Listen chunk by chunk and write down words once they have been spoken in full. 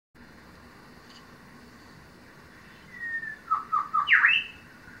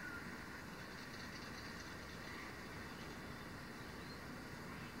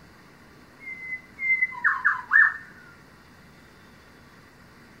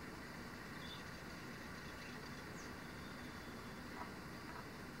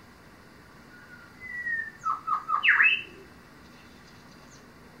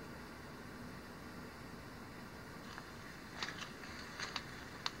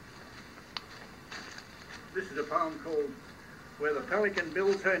This is a poem called Where the Pelican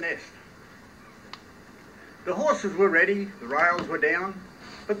Builds Her Nest. The horses were ready, the rails were down,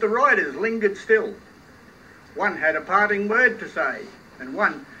 but the riders lingered still. One had a parting word to say, and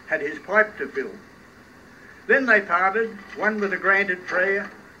one had his pipe to fill. Then they parted, one with a granted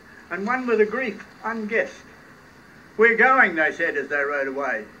prayer, and one with a grief unguessed. "We're going," they said as they rode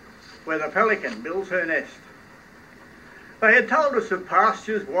away, "where the pelican builds her nest." They had told us of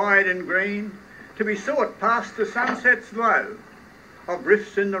pastures wide and green, to be sought past the sunset's glow, of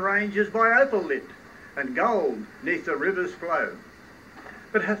rifts in the ranges by opal lit, and gold neath the river's flow.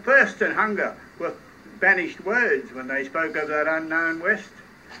 But her thirst and hunger were banished words when they spoke of that unknown west.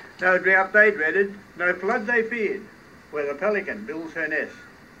 No drought they dreaded, no flood they feared, where the pelican builds her nest.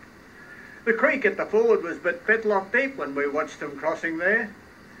 The creek at the ford was but fetlock deep when we watched them crossing there,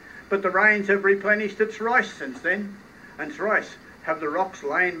 but the rains have replenished its rice since then, and thrice have the rocks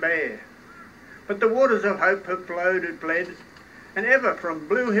lain bare. But the waters of hope have flowed and fled, and ever from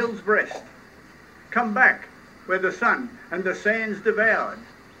Blue Hill's breast, come back where the sun and the sands devoured,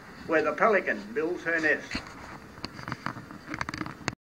 where the pelican builds her nest.